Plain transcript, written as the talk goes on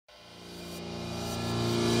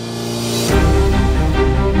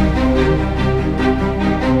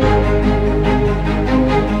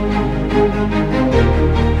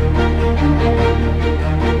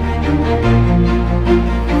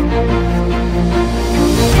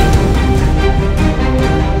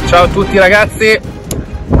Ciao a tutti ragazzi,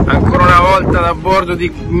 ancora una volta da bordo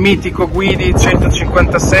di mitico Guidi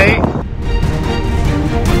 156.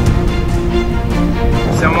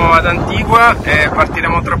 Siamo ad Antigua e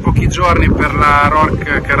partiremo tra pochi giorni per la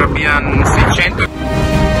Rorc Caribbean 600.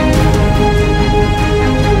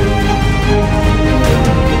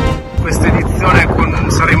 Questa edizione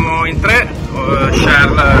saremo in tre,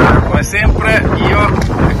 Charles come sempre, io,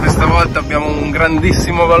 e questa volta abbiamo un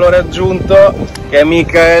grandissimo valore aggiunto che è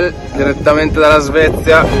Michael, direttamente dalla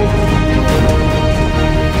Svezia.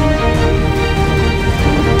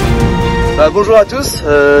 Bonjour à tous,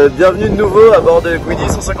 bienvenue de nouveau à bord de Guidi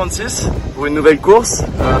 156 pour une nouvelle course.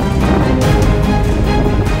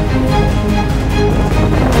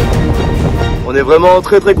 On est vraiment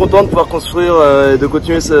très content de pouvoir construire et de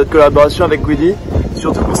continuer cette collaboration avec Guidi,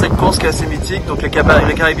 surtout pour cette course qui est assez mythique, donc les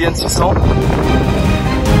Caribbean 600.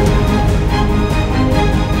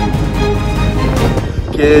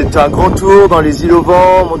 Qui est un grand tour dans les îles au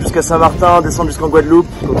vent, monte jusqu'à Saint-Martin, descend jusqu'en Guadeloupe,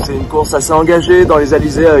 donc c'est une course assez engagée dans les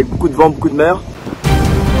alizés avec beaucoup de vent, beaucoup de mer.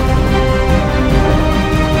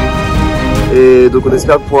 Et donc on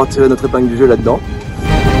espère pouvoir tirer notre épingle du jeu là-dedans.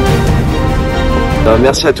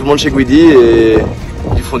 Merci à tout le monde chez Guidi et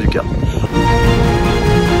du fond du cœur.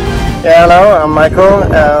 Yeah, hello, I'm Michael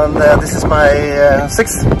and this is my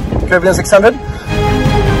sixth Caribbean 600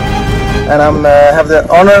 and I have the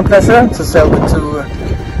honor and pleasure to sail with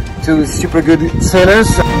two super good sailors,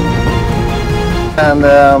 and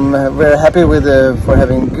we're happy with for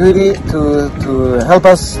having Guidi to help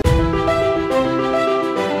us.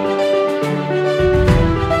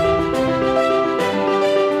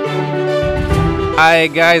 Hi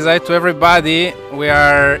guys, hi to everybody. We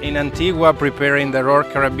are in Antigua preparing the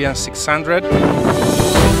Rorc Caribbean 600.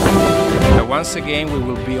 Once again we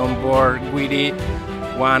will be on board Guidi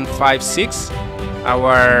 156,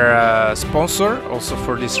 our sponsor also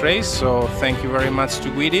for this race, so thank you very much to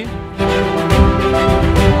Guidi.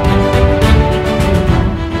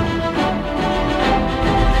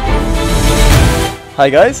 Hi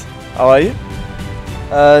guys, how are you?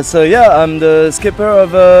 So yeah, I'm the skipper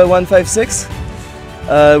of 156,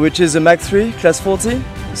 which is a Mach 3 class 40,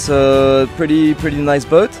 so pretty nice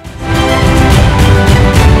boat.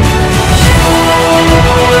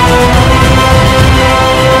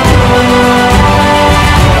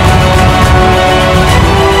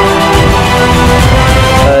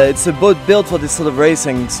 It's a boat built for this sort of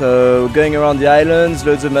racing, so going around the islands,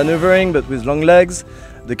 loads of maneuvering but with long legs,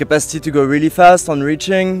 the capacity to go really fast on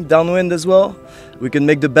reaching, downwind as well. We can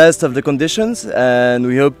make the best of the conditions and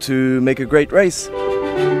we hope to make a great race.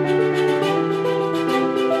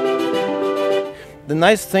 The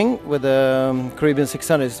nice thing with the Caribbean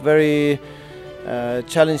 600 is very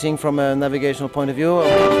challenging from a navigational point of view.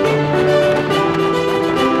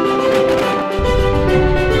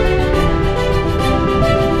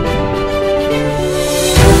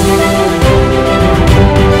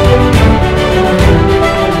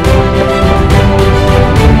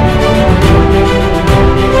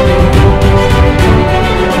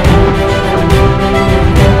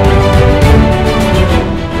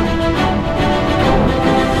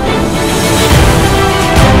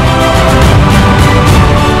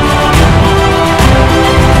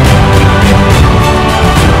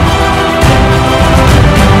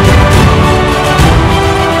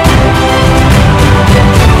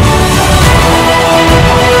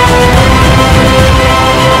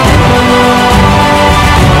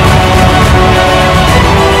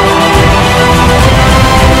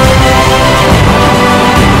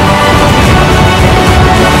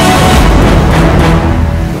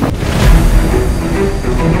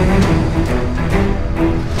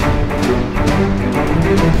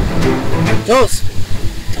 Jules,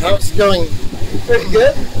 how's it going? Pretty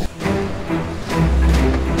good.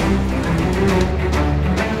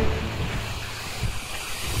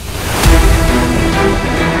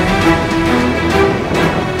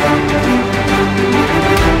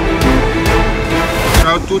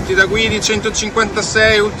 Ciao a tutti da Guidi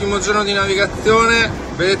 156, ultimo giorno di navigazione,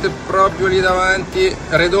 vedete proprio lì davanti,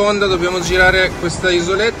 Redonda, dobbiamo girare questa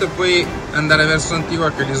isoletta e poi andare verso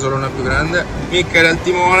Antigua che è l'isolona più grande. Michael al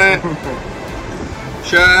timone.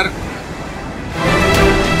 Charles.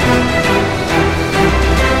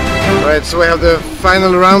 Right, so we have the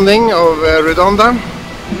final rounding of Redonda.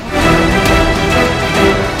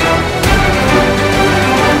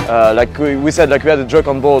 Like we said, like we had a joke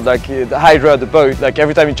on board, like the Hydra, the boat, like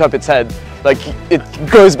every time you chop its head, like it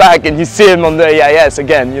goes back and you see him on the AIS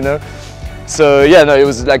again, you know. So yeah, no, it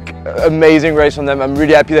was like an amazing race from them. I'm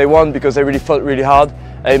really happy they won because they really fought really hard,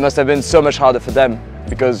 and it must have been so much harder for them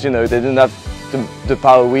because, you know, they didn't have the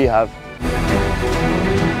power we have.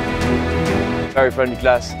 Very friendly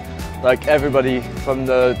class. Like everybody from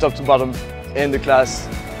the top to bottom in the class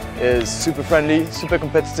is super friendly, super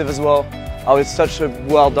competitive as well. Oh, it's such a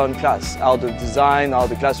well done class. How the design, how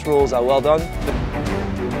the class rules are well done.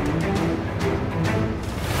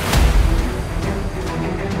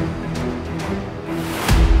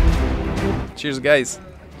 Cheers, guys.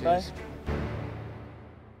 Bye.